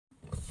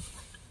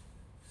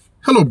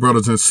Hello,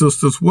 brothers and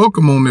sisters.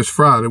 Welcome on this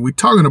Friday. We're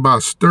talking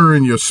about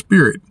stirring your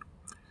spirit.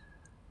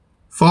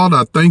 Father,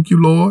 I thank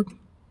you, Lord,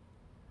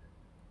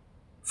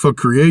 for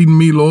creating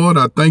me, Lord.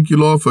 I thank you,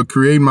 Lord, for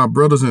creating my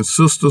brothers and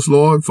sisters,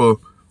 Lord, for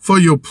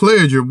your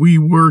pleasure we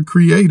were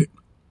created.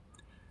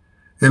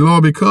 And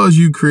Lord, because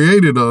you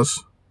created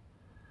us,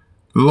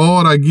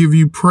 Lord, I give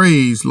you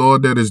praise,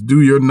 Lord, that is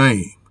due your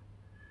name.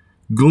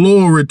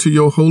 Glory to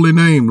your holy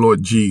name,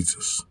 Lord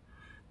Jesus.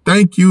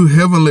 Thank you,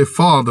 Heavenly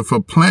Father,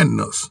 for planting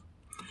us.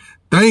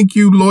 Thank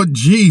you, Lord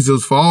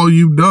Jesus, for all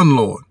you've done,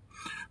 Lord,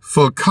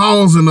 for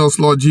causing us,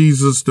 Lord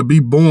Jesus, to be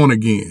born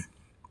again,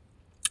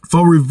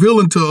 for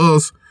revealing to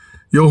us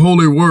your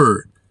holy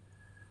word,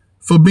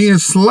 for being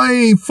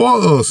slain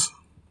for us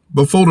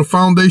before the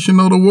foundation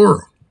of the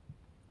world,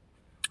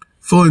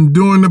 for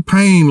enduring the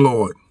pain,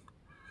 Lord,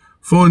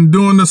 for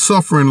enduring the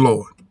suffering,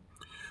 Lord,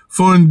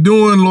 for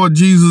enduring, Lord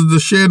Jesus, the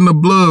shedding of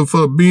blood,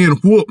 for being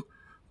whooped,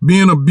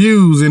 being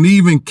abused, and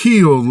even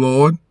killed,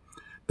 Lord,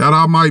 that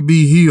I might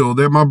be healed,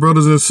 that my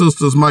brothers and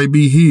sisters might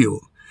be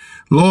healed.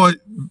 Lord,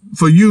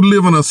 for you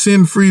living a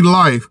sin-free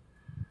life,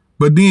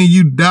 but then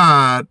you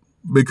died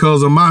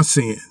because of my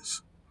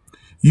sins.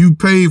 You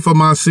paid for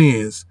my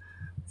sins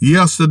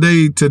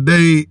yesterday,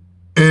 today,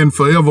 and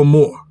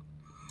forevermore.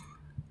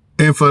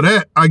 And for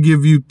that, I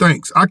give you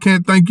thanks. I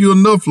can't thank you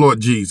enough, Lord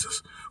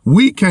Jesus.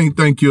 We can't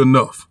thank you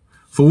enough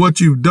for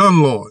what you've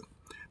done, Lord,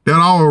 that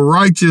our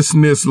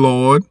righteousness,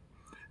 Lord,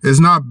 is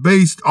not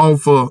based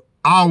off of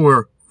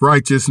our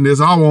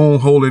righteousness, our own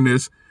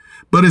holiness,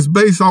 but it's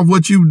based off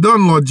what you've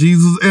done, Lord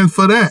Jesus. And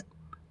for that,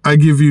 I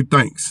give you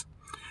thanks.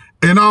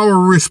 And our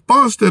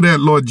response to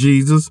that, Lord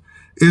Jesus,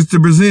 is to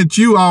present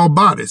you our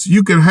bodies.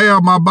 You can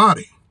have my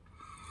body.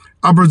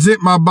 I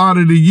present my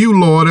body to you,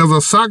 Lord, as a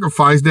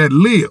sacrifice that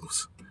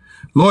lives.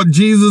 Lord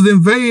Jesus,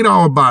 invade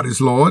our bodies,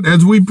 Lord,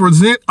 as we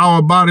present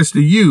our bodies to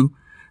you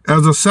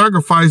as a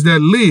sacrifice that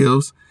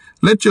lives.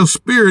 Let your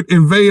spirit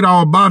invade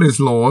our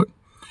bodies, Lord.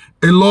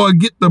 And Lord,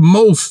 get the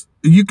most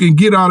you can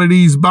get out of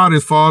these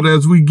bodies, Father,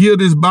 as we give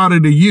this body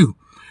to you.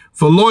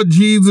 For Lord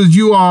Jesus,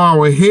 you are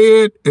our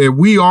head and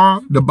we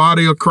are the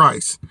body of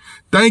Christ.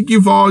 Thank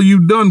you for all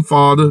you've done,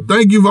 Father.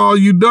 Thank you for all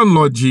you've done,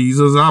 Lord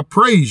Jesus. I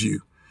praise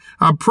you.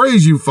 I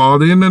praise you,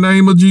 Father, in the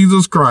name of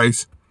Jesus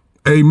Christ.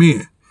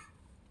 Amen.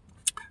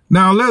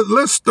 Now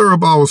let's stir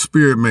up our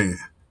spirit, man.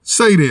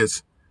 Say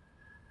this.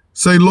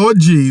 Say, Lord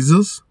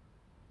Jesus,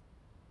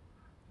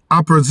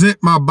 I present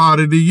my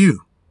body to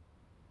you.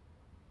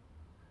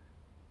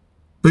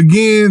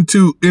 Begin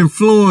to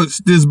influence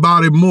this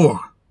body more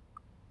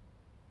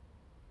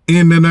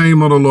in the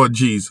name of the Lord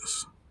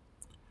Jesus.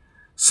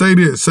 Say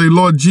this. Say,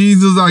 Lord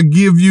Jesus, I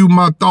give you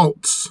my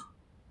thoughts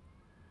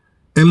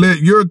and let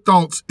your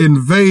thoughts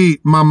invade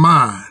my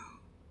mind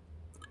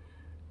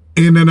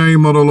in the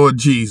name of the Lord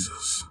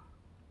Jesus.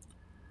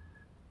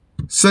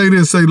 Say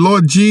this. Say,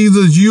 Lord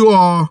Jesus, you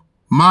are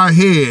my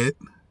head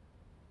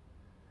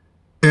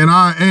and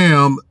I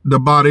am the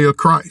body of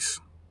Christ.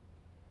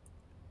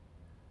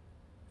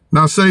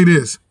 Now say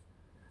this.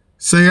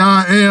 Say,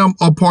 I am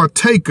a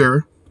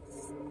partaker,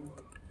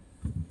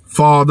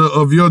 Father,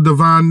 of your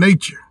divine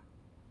nature.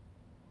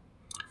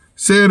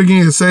 Say it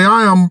again. Say,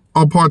 I am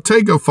a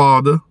partaker,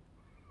 Father,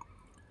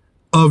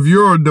 of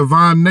your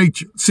divine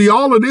nature. See,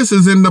 all of this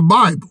is in the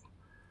Bible.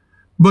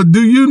 But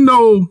do you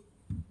know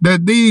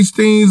that these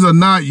things are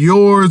not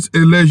yours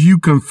unless you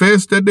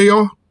confess that they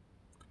are?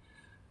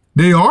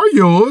 They are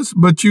yours,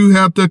 but you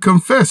have to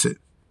confess it.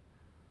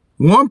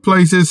 One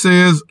place it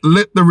says,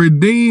 let the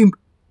redeemed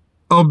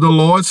of the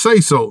Lord say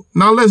so.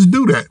 Now let's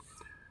do that.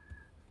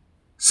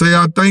 Say,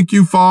 I thank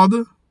you,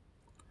 Father,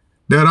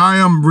 that I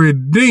am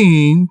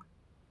redeemed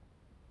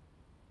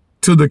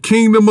to the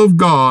kingdom of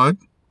God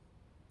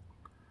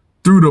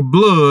through the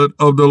blood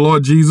of the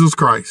Lord Jesus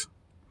Christ.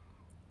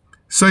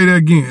 Say that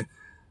again.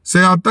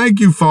 Say, I thank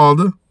you,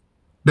 Father,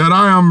 that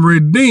I am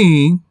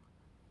redeemed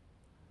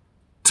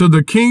to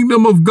the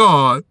kingdom of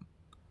God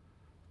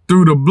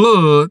through the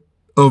blood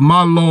of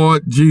my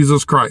Lord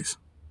Jesus Christ.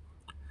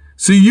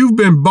 See, you've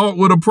been bought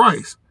with a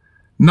price,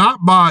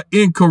 not by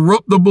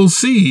incorruptible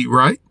seed,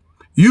 right?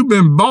 You've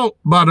been bought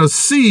by the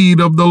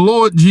seed of the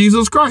Lord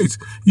Jesus Christ.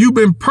 You've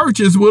been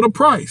purchased with a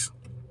price.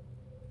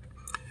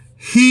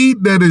 He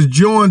that is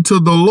joined to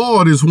the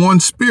Lord is one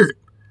spirit.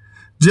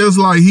 Just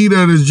like he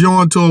that is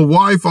joined to a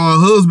wife or a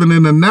husband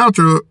in the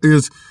natural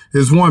is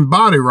one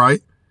body,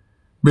 right?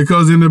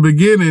 Because in the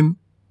beginning,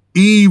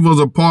 Eve was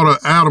a part of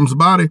Adam's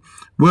body.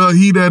 Well,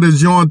 he that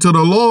is joined to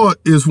the Lord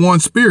is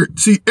one spirit.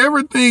 See,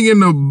 everything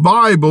in the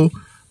Bible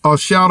are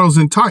shadows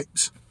and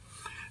types.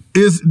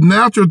 It's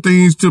natural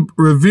things to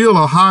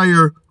reveal a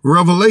higher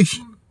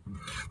revelation.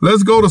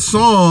 Let's go to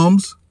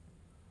Psalms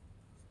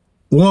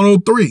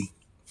 103.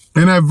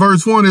 And at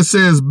verse 1, it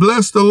says,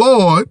 bless the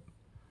Lord,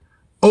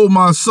 O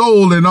my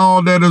soul, and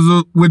all that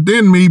is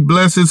within me,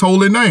 bless his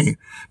holy name.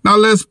 Now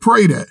let's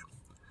pray that.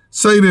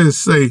 Say this,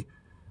 say,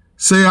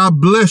 I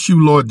bless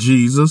you, Lord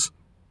Jesus.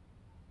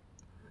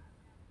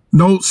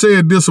 No, say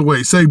it this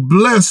way. Say,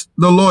 bless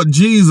the Lord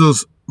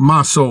Jesus,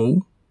 my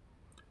soul,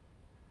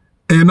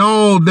 and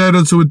all that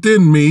is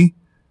within me,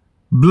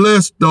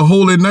 bless the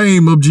holy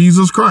name of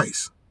Jesus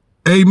Christ.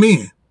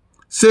 Amen.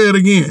 Say it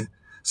again.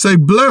 Say,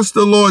 bless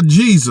the Lord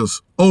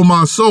Jesus, O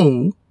my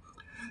soul,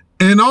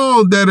 and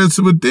all that is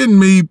within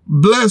me,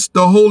 bless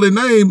the holy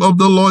name of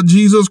the Lord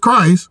Jesus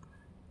Christ.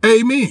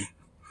 Amen.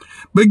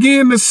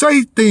 Begin to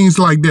say things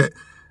like that.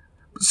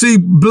 See,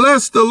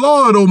 bless the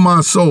Lord, O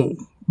my soul.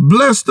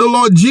 Bless the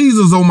Lord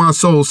Jesus, O my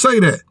soul. Say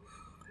that.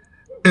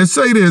 And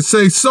say this.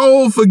 Say,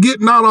 soul, forget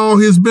not all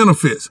his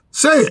benefits.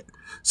 Say it.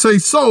 Say,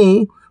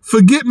 soul,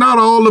 forget not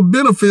all the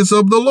benefits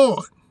of the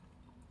Lord.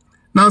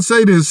 Now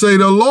say this. Say,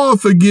 the Lord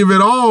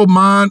forgiveth all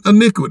mine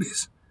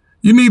iniquities.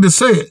 You need to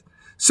say it.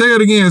 Say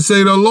it again.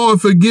 Say, the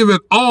Lord forgiveth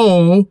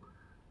all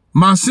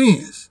my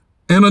sins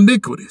and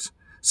iniquities.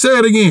 Say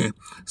it again.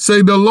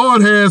 Say, the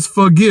Lord has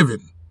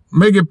forgiven.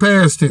 Make it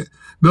past tense.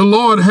 The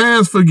Lord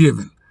has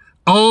forgiven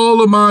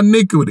all of my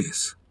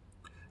iniquities.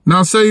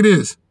 Now say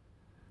this.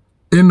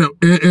 In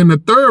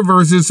the third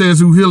verse, it says,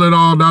 who healeth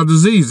all thy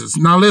diseases.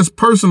 Now let's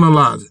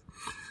personalize it.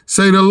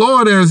 Say, the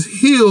Lord has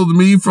healed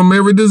me from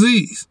every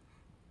disease.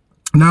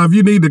 Now, if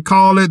you need to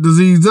call that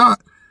disease out,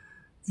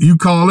 you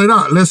call it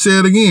out. Let's say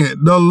it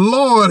again. The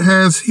Lord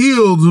has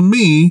healed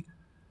me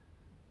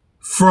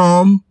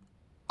from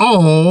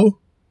all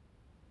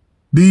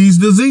these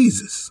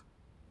diseases.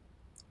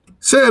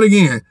 Say it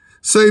again.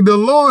 Say, the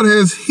Lord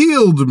has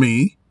healed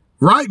me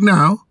right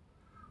now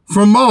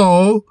from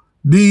all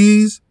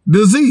these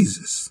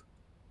diseases.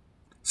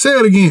 Say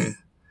it again.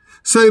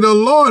 Say, the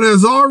Lord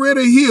has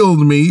already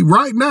healed me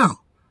right now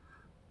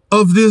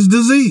of this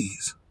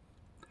disease.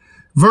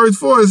 Verse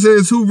 4, it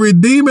says, who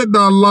redeemeth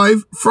thy life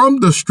from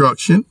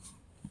destruction,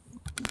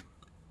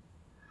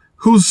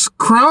 who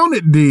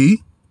crowned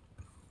thee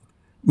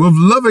with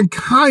loving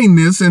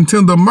kindness and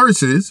tender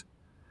mercies,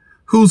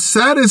 who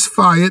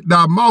satisfieth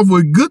thy mouth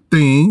with good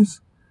things,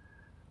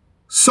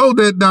 so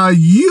that thy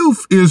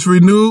youth is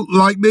renewed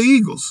like the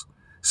eagles.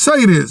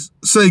 Say this.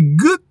 Say,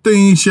 good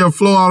things shall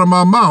flow out of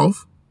my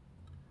mouth,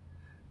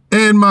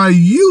 and my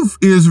youth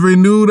is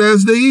renewed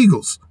as the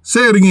eagles.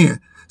 Say it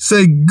again.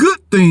 Say, good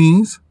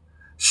things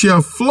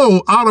shall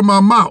flow out of my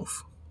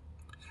mouth,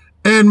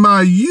 and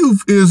my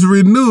youth is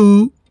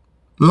renewed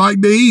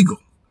like the eagle.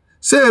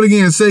 Say it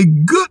again. Say,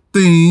 good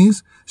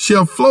things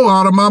shall flow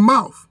out of my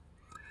mouth,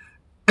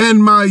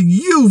 and my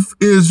youth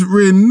is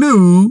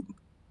renewed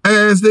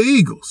as the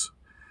eagles.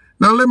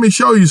 Now, let me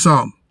show you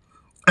something.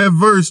 At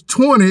verse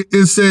 20,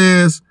 it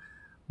says,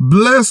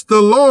 bless the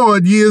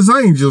Lord, ye his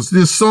angels.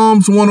 This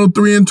Psalms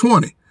 103 and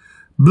 20.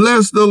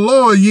 Bless the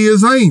Lord, ye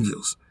his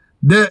angels,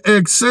 that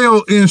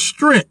excel in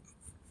strength,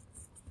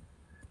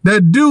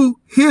 that do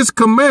his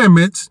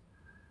commandments,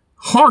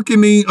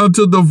 hearkening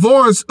unto the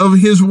voice of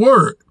his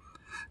word.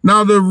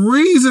 Now, the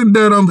reason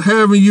that I'm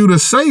having you to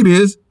say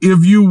this,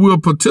 if you will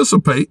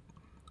participate,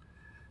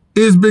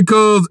 is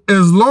because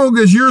as long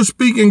as you're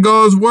speaking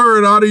God's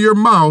word out of your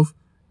mouth,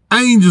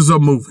 angels are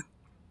moving.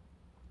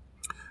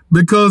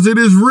 Because it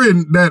is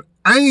written that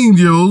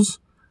angels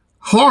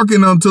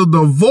hearken unto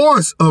the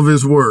voice of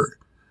his word.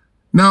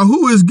 Now,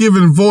 who is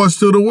giving voice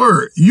to the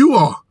word? You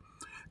are.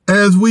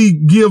 As we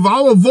give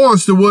our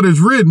voice to what is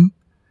written,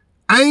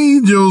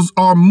 angels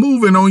are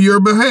moving on your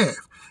behalf.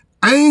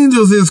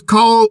 Angels is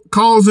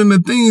causing the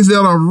things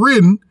that are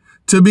written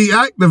to be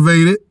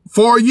activated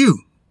for you.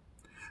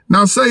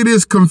 Now say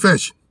this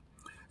confession.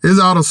 It's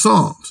out of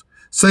Psalms.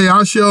 Say,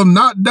 I shall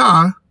not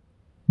die,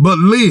 but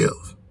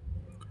live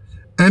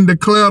and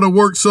declare the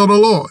works of the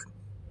Lord.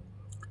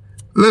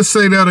 Let's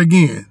say that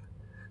again.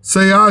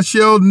 Say, I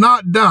shall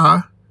not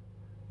die,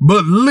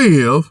 but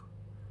live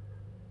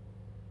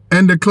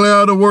and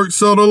declare the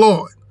works of the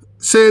Lord.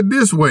 Say it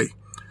this way.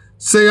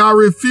 Say, I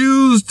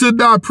refuse to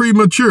die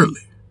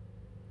prematurely,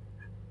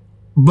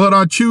 but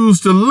I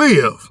choose to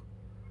live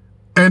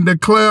and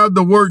declare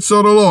the works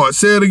of the Lord.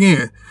 Say it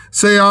again.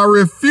 Say, I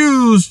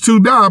refuse to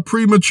die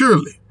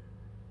prematurely,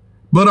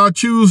 but I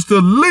choose to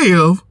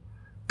live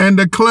and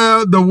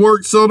declare the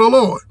works of the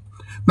Lord.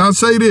 Now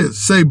say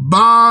this. Say,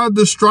 by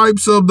the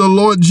stripes of the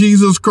Lord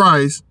Jesus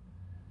Christ,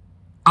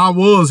 I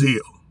was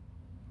healed.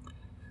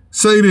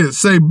 Say this.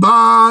 Say,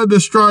 by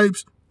the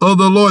stripes of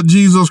the Lord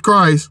Jesus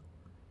Christ,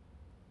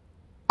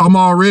 I'm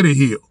already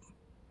healed.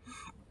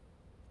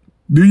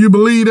 Do you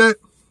believe that?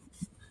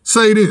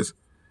 Say this.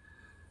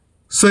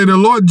 Say, the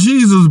Lord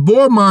Jesus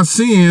bore my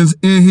sins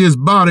in his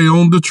body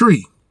on the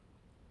tree.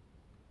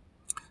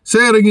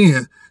 Say it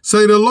again.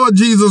 Say, the Lord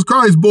Jesus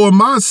Christ bore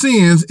my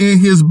sins in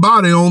his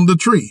body on the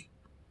tree.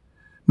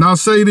 Now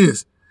say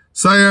this.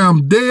 Say, I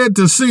am dead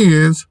to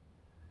sins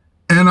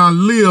and I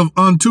live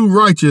unto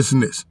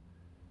righteousness.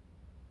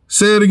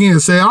 Say it again.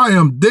 Say, I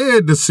am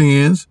dead to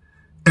sins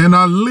and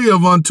I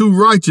live unto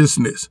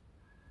righteousness.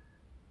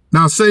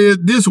 Now say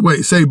it this way.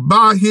 Say,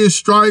 by his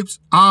stripes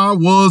I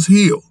was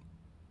healed.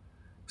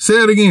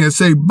 Say it again.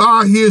 Say,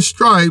 by his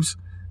stripes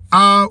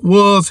I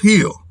was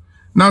healed.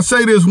 Now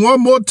say this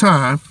one more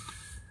time.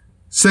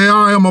 Say,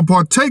 I am a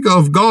partaker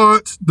of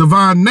God's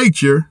divine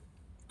nature,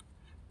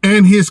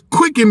 and his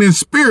quickening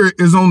spirit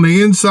is on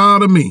the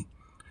inside of me.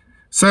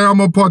 Say, I'm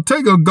a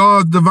partaker of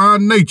God's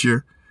divine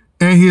nature,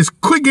 and his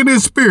quickening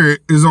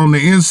spirit is on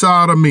the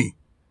inside of me.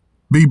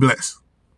 Be blessed.